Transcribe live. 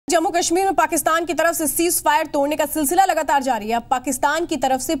जम्मू कश्मीर में पाकिस्तान की तरफ से सीज फायर तोड़ने का सिलसिला लगातार जारी है। अब पाकिस्तान की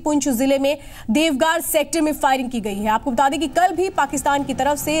तरफ से पुंछ जिले में देवगार सेक्टर में फायरिंग की गई है। आपको बता दें कि कल भी पाकिस्तान की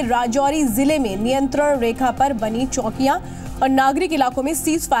तरफ से राजौरी जिले में नियंत्रण रेखा पर बनी चौकियां और नागरिक इलाकों में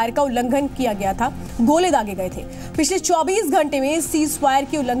सीज फायर का उल्लंघन किया गया था, गोले दागे गए थे। पिछले 24 घंटे में सीज फायर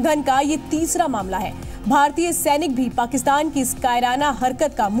के उल्लंघन का ये तीसरा मामला है। भारतीय सैनिक भी पाकिस्तान की इस कायराना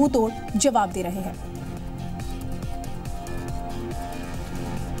हरकत का मुंह तोड़ जवाब दे रहे हैं।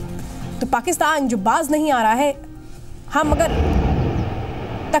 तो पाकिस्तान जो बाज नहीं आ रहा है, हम अगर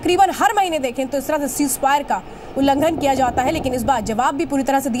तकरीबन हर महीने देखें तो इस तरह से सीज फायर का उल्लंघन किया जाता है, लेकिन इस बार जवाब भी पूरी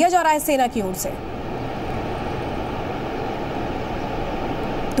तरह से दिया जा रहा है सेना की ओर से।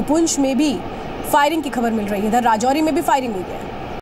 तो पुंछ में भी फायरिंग की खबर मिल रही है, इधर राजौरी में भी फायरिंग हुई है।